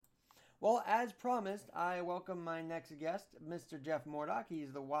Well, as promised, I welcome my next guest, Mr. Jeff Mordock. He's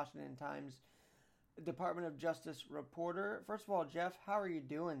the Washington Times Department of Justice reporter. First of all, Jeff, how are you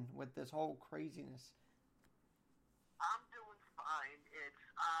doing with this whole craziness? I'm doing fine.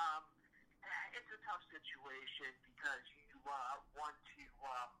 It's a tough situation because you want to, you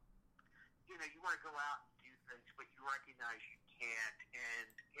want to go out and do things, but you recognize you can't, and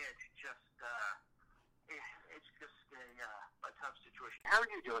it's just a tough situation. How are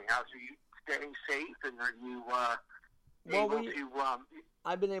you doing? Are you staying safe, and are you able to?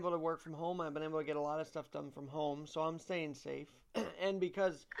 I've been able to work from home. I've been able to get a lot of stuff done from home, so I'm staying safe. And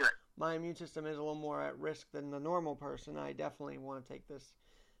because my immune system is a little more at risk than the normal person, I definitely want to take this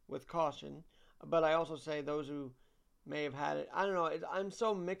with caution. But I also say those who may have had it, I don't know, I'm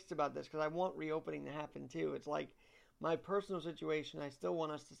so mixed about this because I want reopening to happen too. It's like my personal situation, I still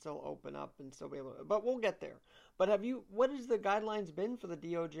want us to still open up and still be able to, but we'll get there. But what has the guidelines been for the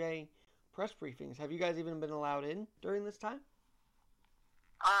DOJ press briefings? Have you guys even been allowed in during this time?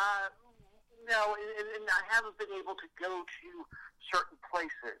 No, and I haven't been able to go to certain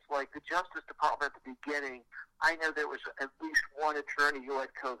places. Like the Justice Department at the beginning, I know there was at least one attorney who had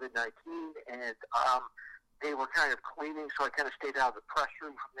COVID-19, and they were kind of cleaning, so I kind of stayed out of the press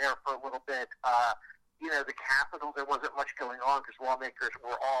room from there for a little bit. The Capitol, there wasn't much going on because lawmakers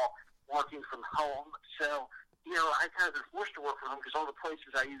were all working from home. So, I kind of been forced to work from home because all the places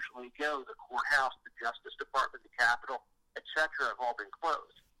I usually go, the courthouse, the Justice Department, the Capitol, etc., have all been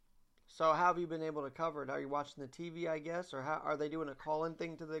closed. So how have you been able to cover it? Are you watching the TV, I guess, or how are they doing a call-in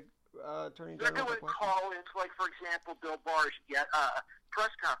thing to the Attorney General? They're doing call-ins, like, for example, Bill Barr's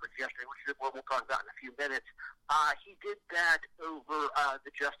press conference yesterday, which is what we'll talk about in a few minutes. He did that over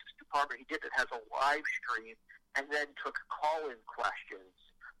the Justice Department. He did it as a live stream and then took call-in questions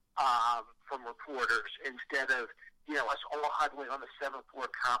from reporters instead of, us all huddling on the 7th floor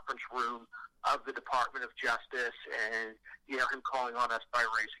conference room of the Department of Justice and, him calling on us by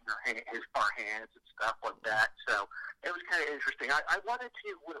raising our hands and stuff like that. So it was kind of interesting. I wanted to,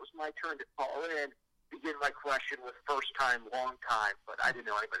 when it was my turn to call in, begin my question with first time, long time, but I didn't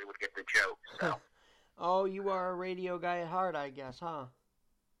know anybody would get the joke. So. Oh, you are a radio guy at heart, I guess, huh?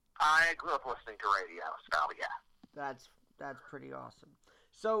 I grew up listening to radio, so yeah. That's pretty awesome.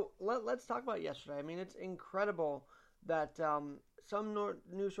 So let's talk about yesterday. I mean, it's incredible that some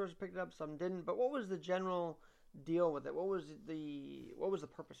news sources picked it up, some didn't. But what was the general deal with it? What was the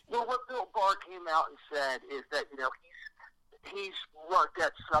purpose? Well, what Bill Barr came out and said is that he's looked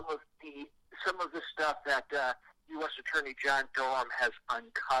at some of the stuff that U.S. Attorney John Durham has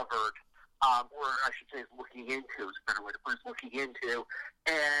uncovered, or I should say, is looking into. Is a better way to put it. Looking into,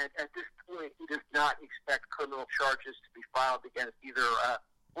 and at this point, he does not expect criminal charges to be filed against either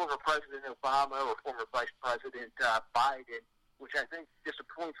former President Obama or former Vice President Biden, which I think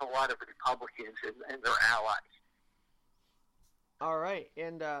disappoints a lot of the Republicans and their allies. All right,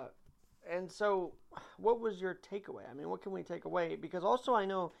 and so what was your takeaway? I mean, what can we take away? Because also I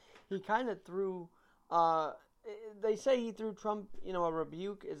know he kind of threw. They say he threw Trump, a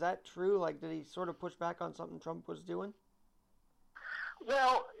rebuke. Is that true? Like, did he sort of push back on something Trump was doing?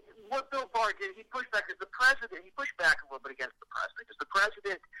 Well, what Bill Barr did, he pushed back because he pushed back a little bit against the president because the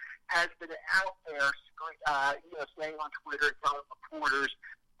president has been out there, saying on Twitter and telling reporters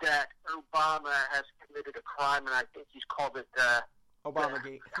that Obama has committed a crime, and I think he's called it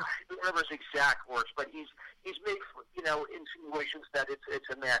Obamagate. I don't remember his exact words, but he's made insinuations that it's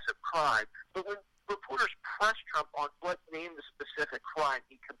a massive crime. But when reporters pressed Trump on what name the specific crime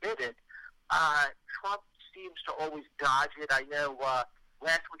he committed, Trump seems to always dodge it. I know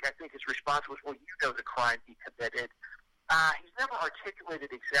last week I think his response was, well, the crime he committed. He's never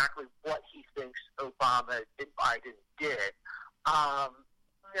articulated exactly what he thinks Obama and Biden did.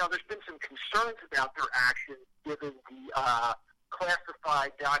 There's been some concerns about their actions given the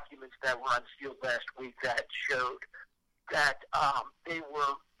classified documents that were unsealed last week that showed that they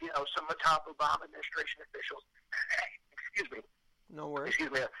were, some of the top Obama administration officials, excuse me. No worries.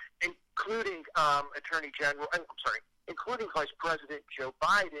 Excuse me. Including including Vice President Joe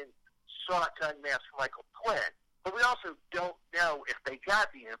Biden sought to unmask Michael Flynn. But we also don't know if they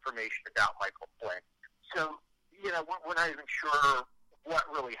got the information about Michael Flynn. So, we're not even sure what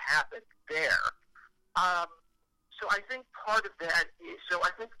really happened there. So I think part of that is,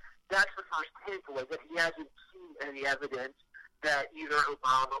 I think that's the first takeaway, that he hasn't seen any evidence that either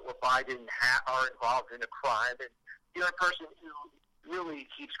Obama or Biden are involved in a crime. And the other person who really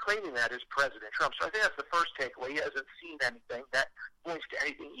keeps claiming that is President Trump. So I think that's the first takeaway. He hasn't seen anything that points to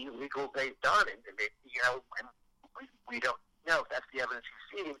anything illegal they've done. And when we don't know if that's the evidence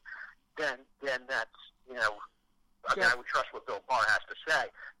he's seen, then that's, I mean, I would trust what Bill Barr has to say.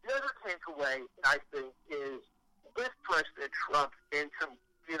 The other takeaway, I think, is with President Trump and some,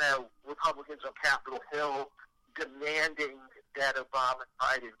 Republicans on Capitol Hill demanding that Obama and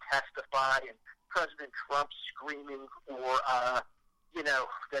Biden testify, and President Trump screaming for,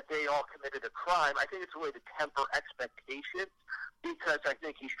 that they all committed a crime. I think it's a way to temper expectations, because I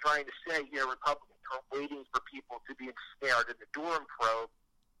think he's trying to say, Republicans are waiting for people to be ensnared in the Durham probe.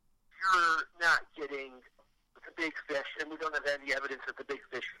 You're not getting the big fish, and we don't have any evidence that the big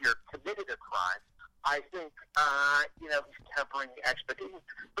fish here committed a crime. I think, he's tempering expectations.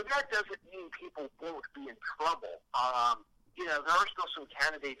 But that doesn't mean people won't be in trouble. There are still some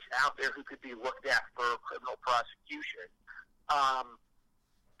candidates out there who could be looked at for criminal prosecution.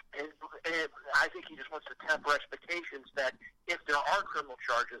 And I think he just wants to temper expectations that if there are criminal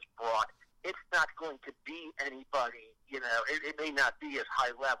charges brought, it's not going to be anybody, it may not be as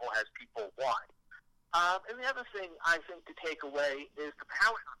high level as people want. And the other thing I think to take away is the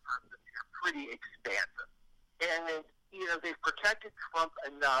powers of the president are pretty expansive. And, they've protected Trump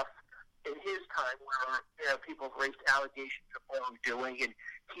enough in his time where, people have raised allegations of wrongdoing, and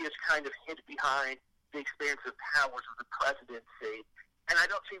he has kind of hid behind the expansive powers of the presidency. And I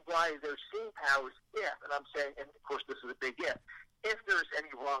don't see why those same powers, and I'm saying, and of course this is a big if there's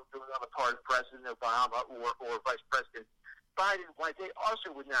any wrongdoing on the part of President Obama or Vice President Biden, why they also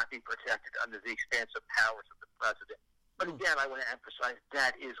would not be protected under the expansive powers of the president. But again, I want to emphasize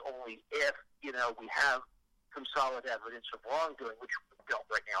that is only if, we have some solid evidence of wrongdoing, which we don't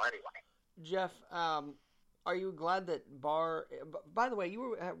right now anyway. Jeff, are you glad that Barr... By the way,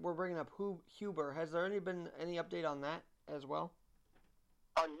 you were bringing up Huber. Has there been any update on that as well?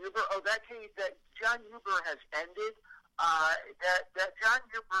 On Huber? Oh, that John Huber has ended. That John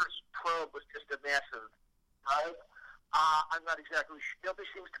Huber's probe was just a massive probe. I'm not exactly sure. Nobody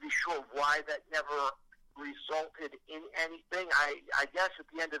seems to be sure why that never resulted in anything. I guess at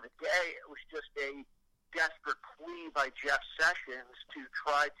the end of the day, it was just a desperate plea by Jeff Sessions to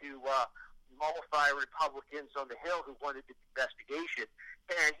try to mollify Republicans on the Hill who wanted the investigation.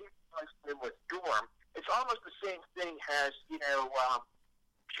 And he replaced him with Durham. It's almost the same thing as,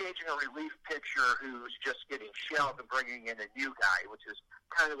 changing a relief pitcher who's just getting shelved and bringing in a new guy, which is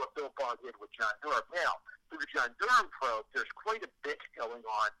kind of what Bill Barr did with John Durham. Now, through the John Durham probe, there's quite a bit going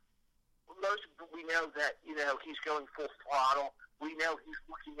on. We know that, he's going full throttle. We know he's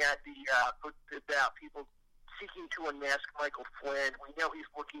looking at about people seeking to unmask Michael Flynn. We know he's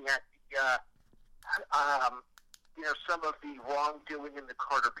looking at some of the wrongdoing in the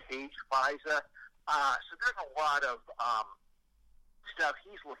Carter Page FISA. So there's a lot of stuff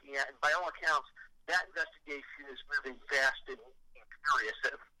he's looking at, and by all accounts, that investigation is moving fast and furious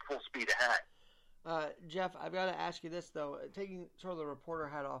at full speed ahead. Jeff, I've got to ask you this, though. Taking sort of the reporter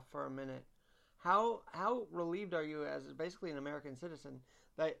hat off for a minute, how relieved are you as basically an American citizen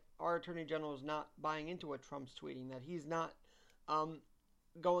that our Attorney General is not buying into what Trump's tweeting, that he's not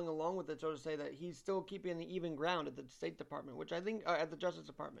going along with it, so to say, that he's still keeping an even ground at the State Department, which I think, at the Justice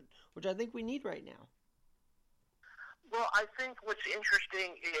Department, which I think we need right now? Well, I think what's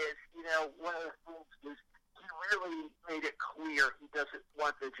interesting is, one of the things is he really made it clear he doesn't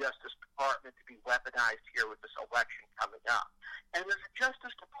want the Justice Department to be weaponized here with this election coming up. And there's a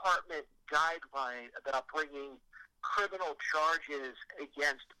Justice Department guideline about bringing criminal charges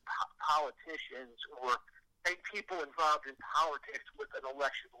against politicians or people involved in politics with an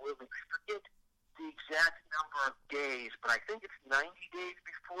election looming. I forget the exact number of days, but I think it's 90 days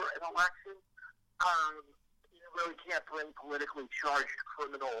before an election. Really can't bring politically charged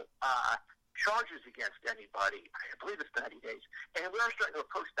criminal charges against anybody. I believe it's 90 days. And we are starting to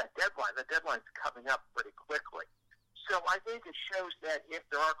approach that deadline. The deadline's coming up pretty quickly. So I think it shows that if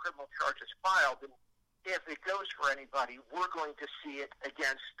there are criminal charges filed, and if it goes for anybody, we're going to see it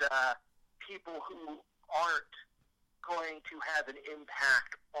against people who aren't going to have an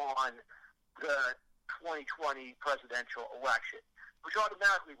impact on the 2020 presidential election, which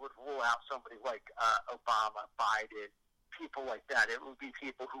automatically would rule out somebody like Obama, Biden, people like that. It would be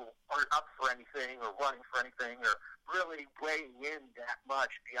people who aren't up for anything or running for anything or really weighing in that much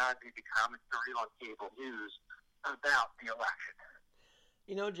beyond maybe commentary on cable news about the election.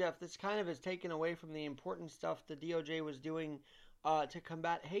 Jeff, this kind of has taken away from the important stuff the DOJ was doing to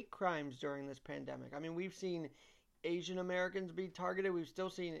combat hate crimes during this pandemic. I mean, we've seen Asian Americans be targeted. We've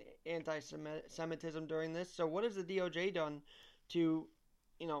still seen anti-Semitism during this. So what has the DOJ done to,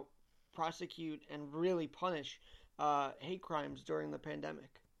 prosecute and really punish hate crimes during the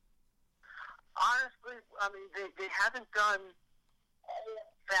pandemic? Honestly, I mean, they haven't done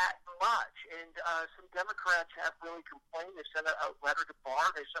that much. And some Democrats have really complained. They sent a letter to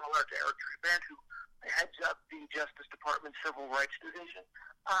Barr. They sent a letter to Eric Trubant, who heads up the Justice Department Civil Rights Division.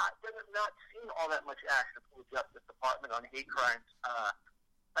 They have not seen all that much action from the Justice Department on hate crimes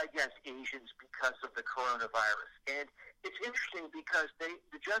against Asians because of the coronavirus. And it's interesting because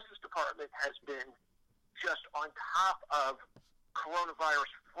the Justice Department has been just on top of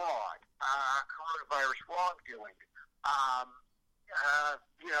coronavirus fraud, coronavirus wrongdoing,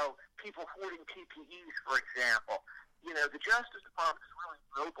 people hoarding PPEs, for example. The Justice Department is really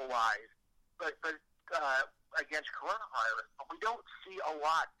mobilized, but against coronavirus, but we don't see a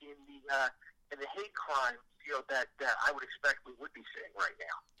lot in the hate crime field that I would expect we would be seeing right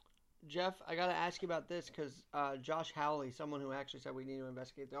now. Jeff, I got to ask you about this because Josh Hawley, someone who actually said we need to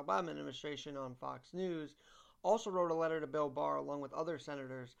investigate the Obama administration on Fox News, also wrote a letter to Bill Barr along with other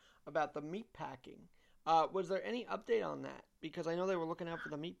senators about the meat packing. Was there any update on that? Because I know they were looking out for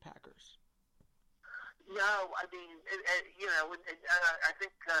the meat packers. No, I mean, I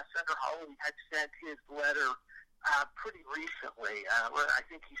think Senator Hawley had sent his letter pretty recently. I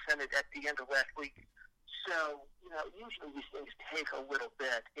think he sent it at the end of last week. So, usually these things take a little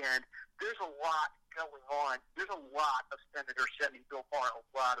bit, and there's a lot going on. There's a lot of senators sending Bill Barr a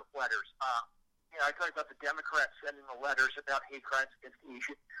lot of letters. I talked about the Democrats sending the letters about hate crimes against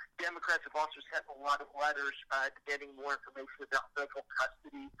Asians. Democrats have also sent a lot of letters getting more information about federal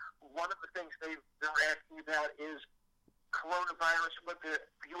custody. One of the things they're asking about is coronavirus, what the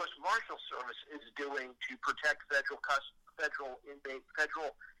U.S. Marshal Service is doing to protect federal inmates,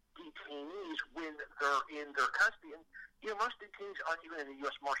 federal detainees when they're in their custody. And, most detainees aren't even in the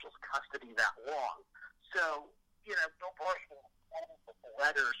U.S. Marshal's custody that long. So, Bill Barr's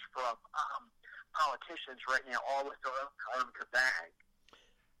letters from politicians right now, all with their own time to bag.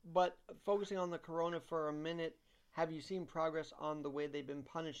 But focusing on the corona for a minute, have you seen progress on the way they've been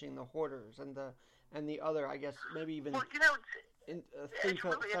punishing the hoarders and the other, I guess, maybe even well, theft of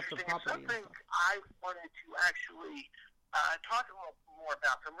property? It's something I wanted to actually talk a little more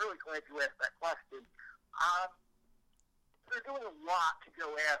about. So I'm really glad you asked that question. They're doing a lot to go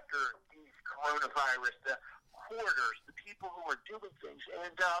after these coronavirus, the hoarders, the people who are doing things.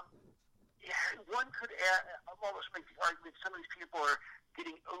 And one could almost make the argument some of these people are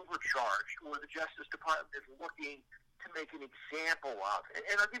getting overcharged, or the Justice Department is looking to make an example of.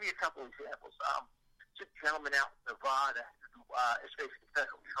 And I'll give you a couple examples. There's a gentleman out in Nevada who is facing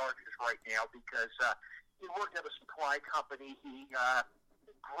federal charges right now because he worked at a supply company. He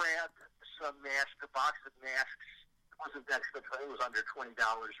grabbed some masks, a box of masks. It wasn't that expensive. It was under $20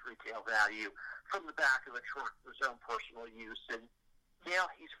 retail value from the back of the truck for his own personal use. And now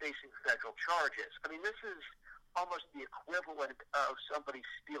he's facing federal charges. I mean, this is almost the equivalent of somebody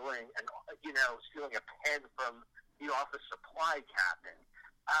stealing a pen from the office supply captain.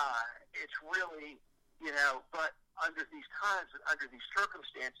 It's really, but under these times and under these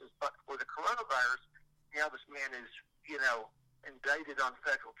circumstances, but for the coronavirus, now this man is, indicted on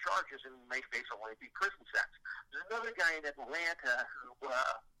federal charges and may face a lengthy prison sentence. There's another guy in Atlanta who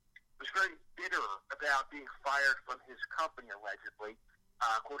was very bitter about being fired from his company, allegedly,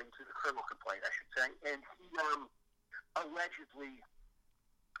 according to the criminal complaint, I should say. And he allegedly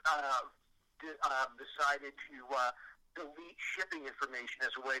decided to delete shipping information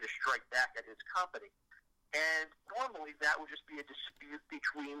as a way to strike back at his company. And normally that would just be a dispute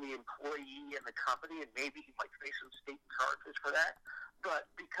between the employee and the company, and maybe he might face some state charges for that.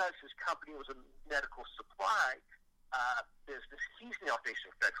 But because his company was a medical supply business, he's now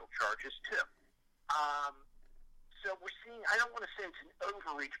facing federal charges too. So we're seeing, I don't want to say it's an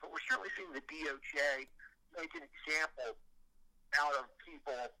overreach, but we're certainly seeing the DOJ make an example out of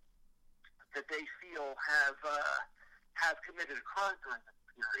people that they feel have committed a crime during this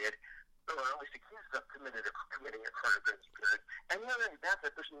period, or at least accused of committing a crime during this period. And the other thing about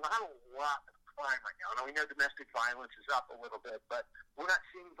that, there's not a lot of crime right now. Now, we know domestic violence is up a little bit, but we're not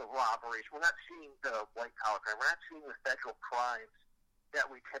seeing the robberies. We're not seeing the white-collar crime. We're not seeing the federal crimes that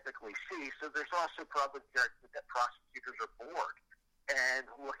we typically see. So there's also probably the argument that prosecutors are bored and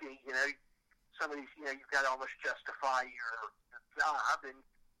looking, some of these, you've got to almost justify your job, and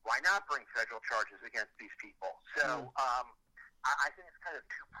why not bring federal charges against these people? So I think it's kind of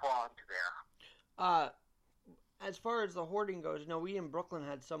two-pronged there. As far as the hoarding goes, we in Brooklyn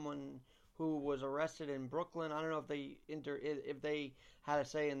had someone who was arrested in Brooklyn. I don't know if they had a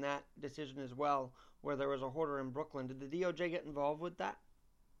say in that decision as well, where there was a hoarder in Brooklyn. Did the DOJ get involved with that?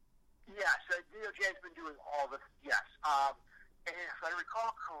 Yes, the DOJ has been doing all this. Yes, and if I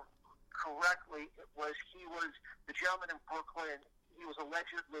recall correctly, he was the gentleman in Brooklyn. He was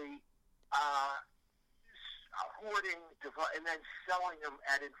allegedly hoarding, and then selling them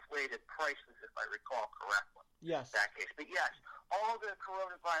at inflated prices, if I recall correctly. Yes. That case. But yes, all the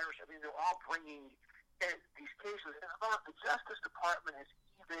coronavirus, I mean, they're all bringing these cases. And the Justice Department has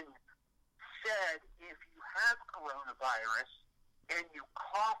even said if you have coronavirus and you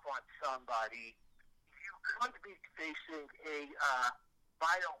cough on somebody, you could be facing a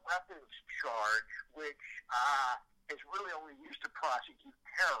bioweapons charge, which is really only used to prosecute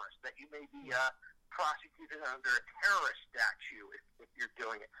terrorists, that you may be prosecuted under a terrorist statute if you're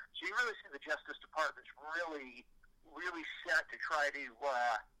doing it. So you really see the Justice Department's really, really set to try to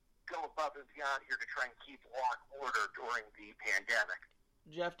go above and beyond here to try and keep law and order during the pandemic.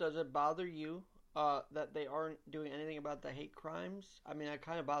 Jeff, does it bother you that they aren't doing anything about the hate crimes? I mean, it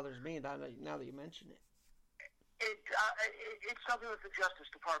kind of bothers me now that you mention it. It's something that the Justice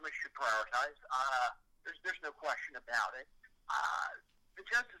Department should prioritize. There's no question about it. The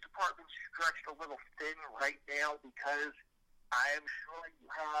Justice Department's stretched a little thin right now because I am sure you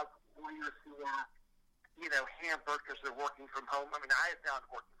have lawyers who are, hampered because they're working from home. I mean, I have found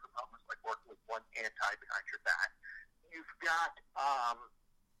working from home is like working with one hand tied behind your back. You've got,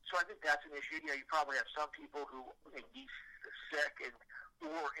 so I think that's an issue. You probably have some people who may be sick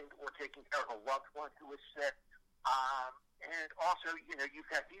or taking care of a loved one who is sick. And also, you've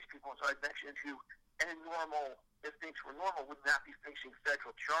got these people, as I mentioned, who, if things were normal, would not be facing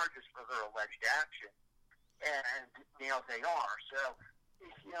federal charges for their alleged action. And now they are. So,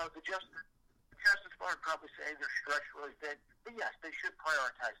 the Justice Department probably saying they're stretched really thin. But yes, they should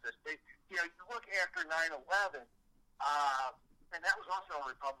prioritize this. You look after 9/11, and that was also a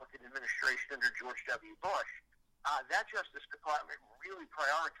Republican administration under George W. Bush. That Justice Department really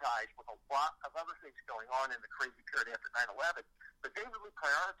prioritized, with a lot of other things going on in the crazy period after 9/11, but they really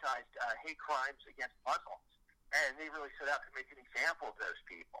prioritized hate crimes against Muslims, and they really set out to make an example of those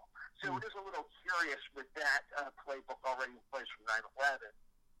people. So it is a little curious with that playbook already in place from 9/11,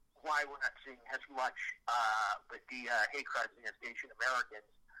 why we're not seeing as much with the hate crimes against Asian Americans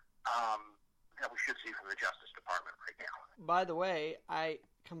that we should see from the Justice Department right now. By the way, I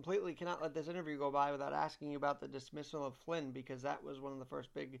completely cannot let this interview go by without asking you about the dismissal of Flynn, because that was one of the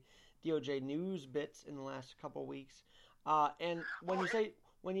first big DOJ news bits in the last couple of weeks. And when you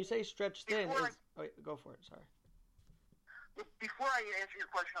say stretched thin, go for it. Sorry. Before I answer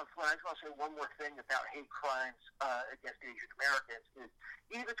your question on Flynn, I just want to say one more thing about hate crimes against Asian Americans. Is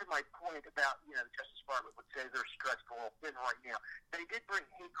even to my point about, the Justice Department would say they're stretched a little thin right now. They did bring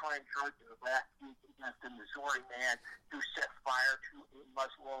hate crime charges last week against a Missouri man who set fire to a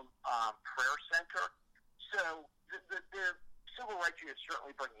Muslim prayer center. So the civil rights unit is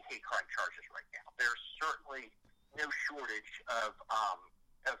certainly bringing hate crime charges right now. There's certainly no shortage of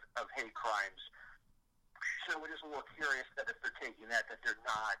hate crimes. So it is a little curious that if they're taking that they're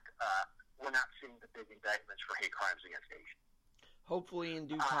not, we're not seeing the big indictments for hate crimes against Asians. Hopefully in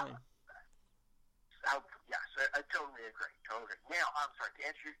due time. Yes, I totally agree. Now, I'm sorry, to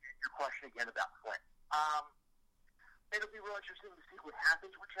answer your question again about Flynn. It'll be real interesting to see what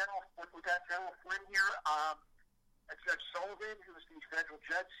happens with General Flynn here. Judge Sullivan, who is the federal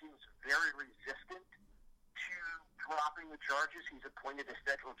judge, seems very resistant to dropping the charges. He's appointed a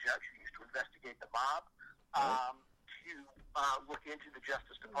federal judge who used to investigate the mob. To look into the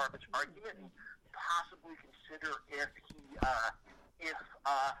Justice Department's argument and possibly consider if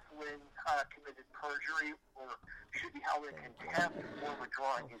Flynn committed perjury or should be held in contempt for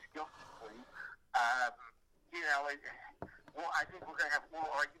withdrawing his guilty plea. I think we're going to have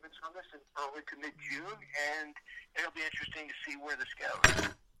more arguments on this in early to mid-June, and it'll be interesting to see where this goes.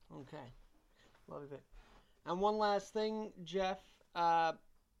 Okay. Love it. And one last thing, Jeff, got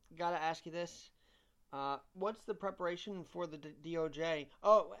to ask you this. What's the preparation for the DOJ?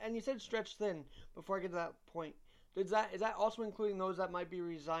 Oh, and you said stretched thin. Before I get to that point, is that also including those that might be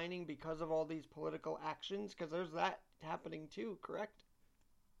resigning because of all these political actions? Because there's that happening too, correct?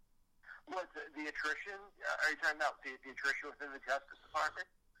 What, the attrition? Are you talking about the attrition within the Justice Department?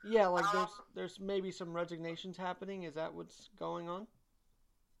 Yeah, like there's maybe some resignations happening. Is that what's going on?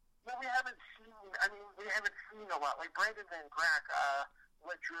 Well, we haven't seen a lot. Like Brandon Van Grack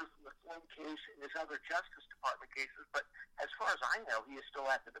withdrew from the Flynn case and his other Justice Department cases, but as far as I know, he is still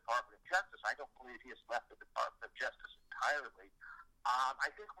at the Department of Justice. I don't believe he has left the Department of Justice entirely. I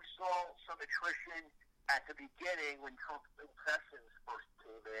think we saw some attrition at the beginning when Trump's impressions first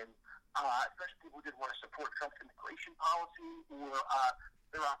came in, especially people who didn't want to support Trump's immigration policy or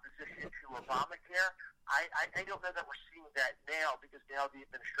their opposition to Obamacare. I don't know that we're seeing that now, because now the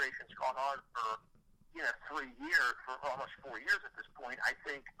administration's gone on for 3 years, for almost 4 years at this point. I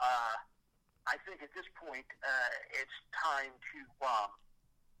think at this point it's time to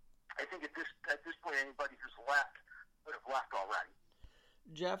I think at this point, anybody who's left would have left already.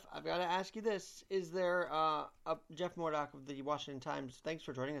 Jeff, I've got to ask you this. Is there, Jeff Mordock of the Washington Times, thanks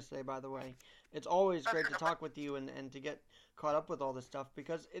for joining us today, by the way. It's always great to talk with you and to get caught up with all this stuff,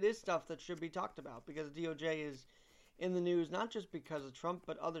 because it is stuff that should be talked about, because DOJ is in the news, not just because of Trump,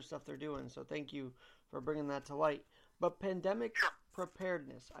 but other stuff they're doing. So thank you for bringing that to light. But pandemic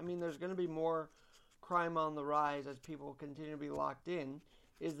preparedness, I mean, there's going to be more crime on the rise as people continue to be locked in.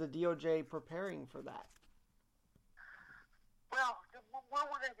 Is the DOJ preparing for that? Well, where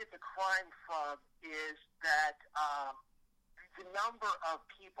we're going to get the crime from is that the number of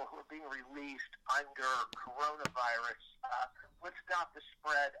people who are being released under coronavirus, let's stop the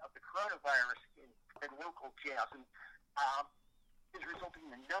spread of the coronavirus in local jails, and is resulting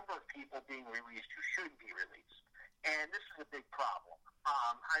in the number of people being released who shouldn't be released. And this is a big problem.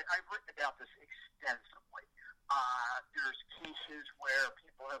 I've written about this extensively. There's cases where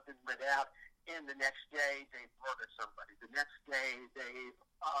people have been let out, and the next day they murdered somebody. The next day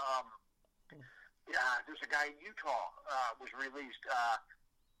there's a guy in Utah was released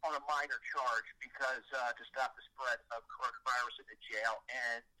on a minor charge because to stop the spread of coronavirus in the jail,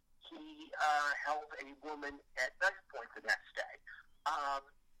 and he held a woman at gunpoint the next day.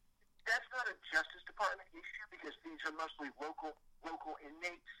 That's not a Justice Department issue because these are mostly local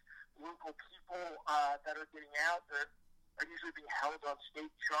inmates, local people that are getting out. Are usually being held on state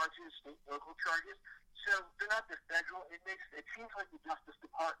and local charges. So they're not the federal inmates. It seems like the Justice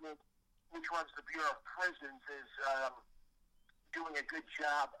Department, which runs the Bureau of Prisons, is doing a good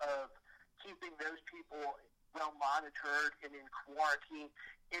job of keeping those people well monitored and in quarantine.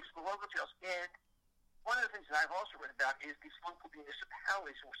 It's the local jails. And one of the things that I've also written about is these local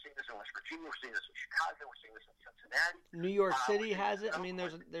municipalities, and we're seeing this in West Virginia, we're seeing this in Chicago, we're seeing this in Cincinnati. New York City has it. I mean,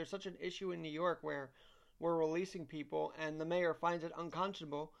 there's such an issue in New York where we're releasing people, and the mayor finds it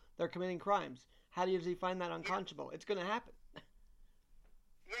unconscionable they're committing crimes. How does he find that unconscionable? It's going to happen.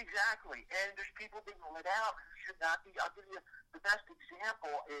 Yeah, exactly. And there's people being let out who should not be. I'll give you the best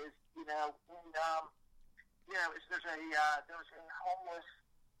example is, there was a homeless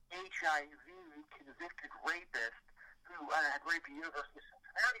HIV convicted rapist who had raped a University of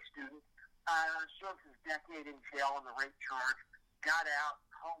Cincinnati student, served his decade in jail on the rape charge, got out,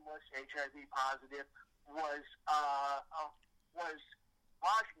 homeless, HIV positive, was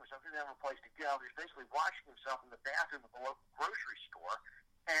washing himself. He didn't have a place to go. He was basically washing himself in the bathroom of a local grocery store,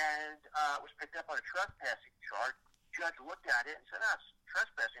 and was picked up on a trespassing charge. Judge looked at it and said, "It's a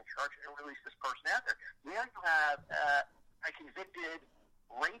trespassing charge," and released this person out there. Now you have a convicted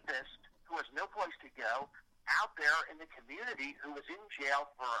rapist who has no place to go out there in the community, who was in jail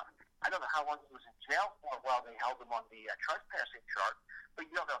for, I don't know how long he was in jail for while they held him on the trespassing charge, but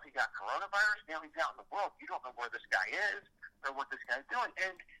you don't know if he got coronavirus. Now he's out in the world. You don't know where this guy is or what this guy's doing.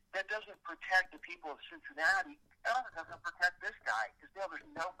 And that doesn't protect the people of Cincinnati. It also doesn't protect this guy, because now there's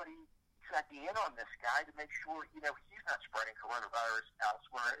nobody checking in on this guy to make sure, he's not spreading coronavirus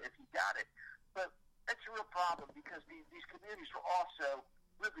elsewhere if he got it. But that's a real problem, because these communities are also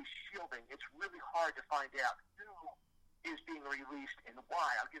really shielding. It's really hard to find out who is being released and why.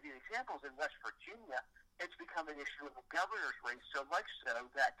 I'll give you examples. In West Virginia, it's become an issue in the governor's race, so much so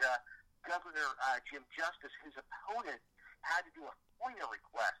that Governor Jim Justice, his opponent, had to do a FOIA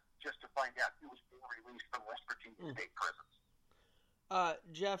request just to find out who was being released from West Virginia state prisons.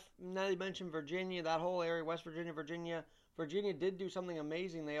 Jeff, now you mentioned Virginia, that whole area, West Virginia, Virginia did do something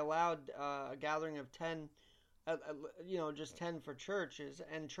amazing. They allowed a gathering of 10, just 10 for churches.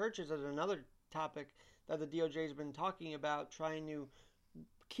 And churches is another topic that the DOJ has been talking about, trying to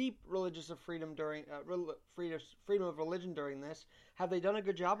keep religious freedom during freedom of religion during this. Have they done a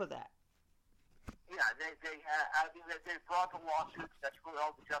good job of that? Yeah, they brought the lawsuits. That's really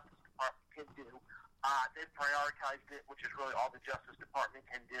all the Justice Department can do. They've prioritized it, which is really all the Justice Department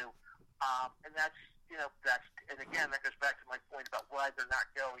can do. And and again, that goes back to my point about why they're not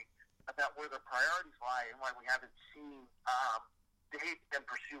going, about where their priorities lie, and why we haven't seen them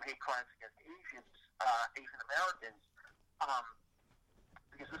pursue hate crimes against Asian Americans,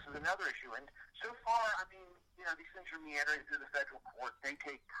 because this is another issue. And so far, these things are meandering through the federal court. They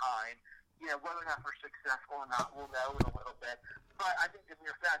take time. Whether or not we're successful or not, we'll know in a little bit. But I think the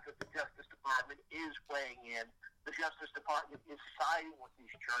mere fact that the Justice Department is weighing in, the Justice Department is siding with these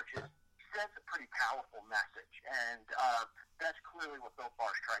churches, sends a pretty powerful message. And that's clearly what Bill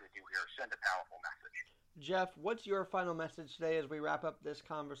Barr's trying to do here, send a powerful message. Jeff, what's your final message today as we wrap up this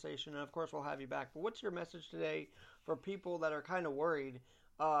conversation? And, of course, we'll have you back. But what's your message today for people that are kind of worried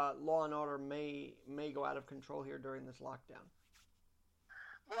law and order may go out of control here during this lockdown?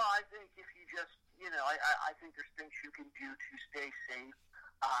 Well, I think if you just, I think there's things you can do to stay safe.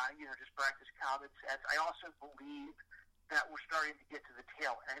 just practice common sense. I also believe that we're starting to get to the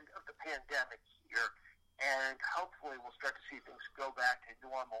tail end of the pandemic here, and hopefully we'll start to see things go back to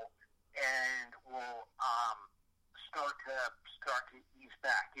normal, and we'll start to ease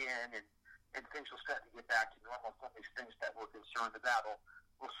back in, and things will start to get back to normal. Some of these things that we're concerned about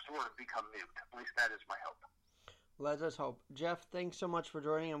will sort of become moot. At least that is my hope. Let us hope. Jeff, thanks so much for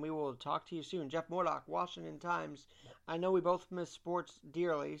joining, and we will talk to you soon. Jeff Mordock, Washington Times. I know we both miss sports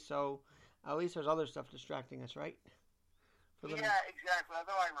dearly, so at least there's other stuff distracting us, right? Yeah, exactly.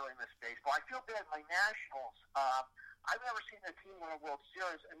 Although I really miss baseball. I feel bad. My Nationals, I've never seen a team win a World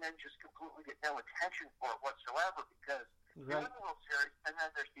Series and then just completely get no attention for it whatsoever, because they win the World Series, and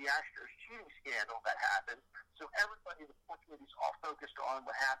then there's the Astros cheating scandal that happened. So everybody in the sports media is all focused on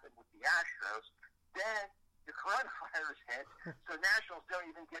what happened with the Astros. Then the coronavirus hit, so Nationals don't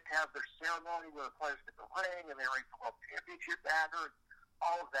even get to have their ceremony where the players get the ring and they ring the World Championship banner and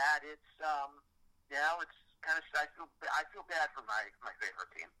all of that. It's it's kind of, I feel bad for my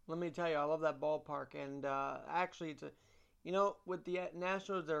favorite team. Let me tell you, I love that ballpark, and actually, with the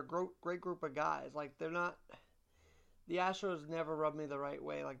Nationals, they're a great group of guys. Like, they're not. The Astros never rubbed me the right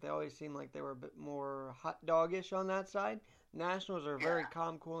way. Like, they always seemed like they were a bit more hot doggish on that side. Nationals are very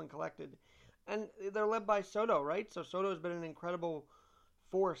calm, cool, and collected. And they're led by Soto, right? So Soto's been an incredible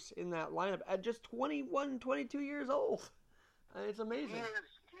force in that lineup at just 21, 22 years old. It's amazing.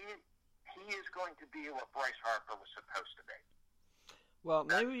 He is going to be what Bryce Harper was supposed to be. Well,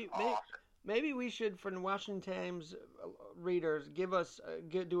 maybe we should, for the Washington Times readers,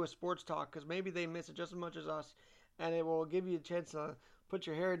 do a sports talk, because maybe they miss it just as much as us, and it will give you a chance to put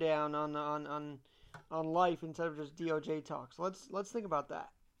your hair down on life instead of just DOJ talk. So let's think about that.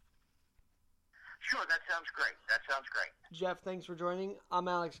 Sure, that sounds great. Jeff, thanks for joining. I'm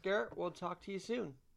Alex Garrett. We'll talk to you soon.